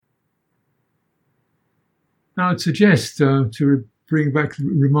I would suggest to bring back the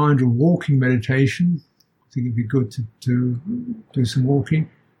reminder of walking meditation. I think it'd be good to do some walking.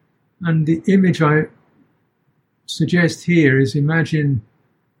 And the image I suggest here is imagine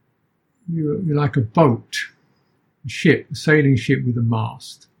you're like a boat, a ship, a sailing ship with a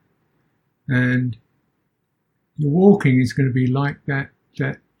mast. And your walking is going to be like that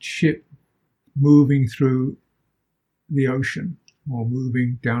ship moving through the ocean or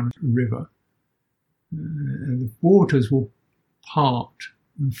moving down a river. And the waters will part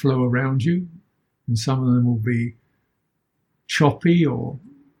and flow around you, and some of them will be choppy or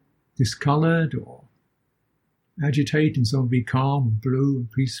discoloured or agitated, and some will be calm and blue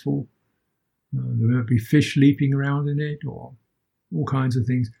and peaceful. There might be fish leaping around in it or all kinds of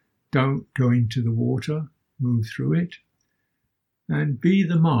things. Don't go into the water, move through it, and be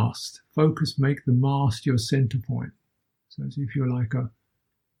the mast. Focus, make the mast your centre point. So as if you're like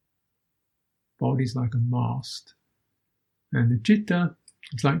body's like a mast. And the citta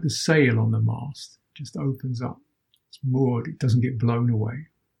is like the sail on the mast. It just opens up. It's moored. It doesn't get blown away.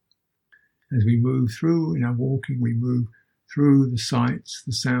 As we move through, in our walking, we move through the sights,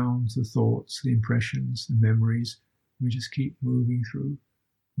 the sounds, the thoughts, the impressions, the memories. We just keep moving through,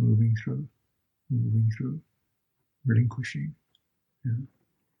 relinquishing. And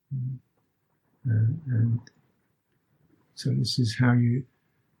so this is how you,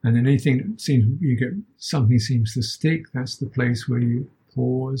 and then anything that something seems to stick, that's the place where you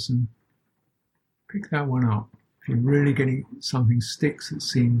pause and pick that one up. If you're really getting something sticks that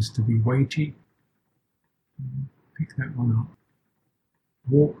seems to be weighty, pick that one up.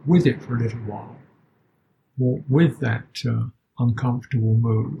 Walk with it for a little while. Walk with that uncomfortable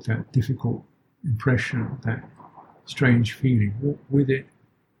mood, that difficult impression, that strange feeling. Walk with it,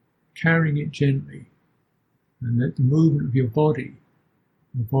 carrying it gently, and let the movement of your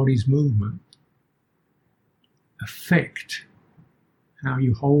body's movement, affect how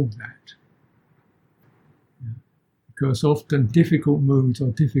you hold that. Because often difficult moods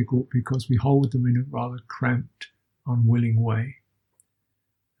are difficult because we hold them in a rather cramped, unwilling way.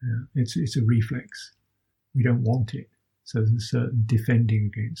 It's a reflex. We don't want it, so there's a certain defending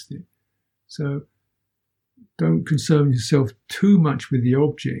against it. So don't concern yourself too much with the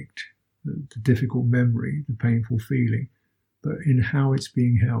object, the difficult memory, the painful feeling, but in how it's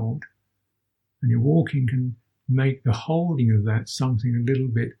being held. And your walking can make the holding of that something a little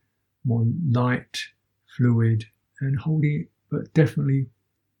bit more light, fluid, and holding it, but definitely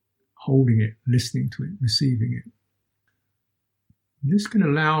holding it, listening to it, receiving it. And this can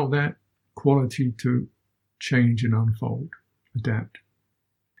allow that quality to change and unfold, adapt.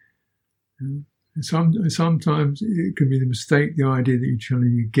 And sometimes it can be the mistake, the idea that you're trying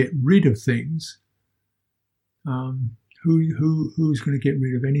to get rid of things. Who's going to get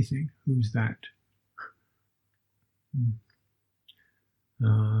rid of anything? Who's that?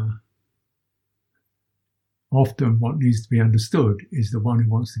 Often what needs to be understood is the one who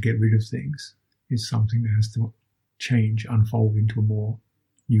wants to get rid of things is something that has to change, unfold into a more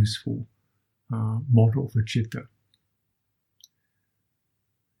useful model for citta.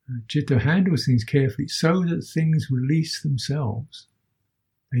 Citta handles things carefully so that things release themselves.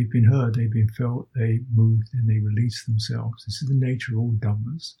 They've been heard, they've been felt, they moved, and they release themselves. This is the nature of all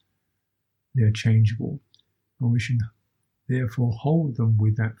dhammas. They're changeable. And we should therefore hold them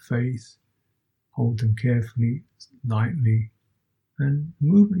with that faith, hold them carefully, lightly, and the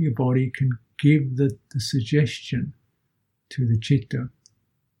movement of your body can give the suggestion to the citta of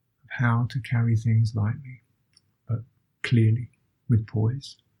how to carry things lightly, but clearly, with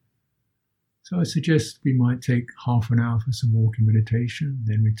poise. So I suggest we might take half an hour for some walking meditation,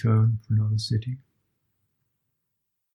 then return for another sitting.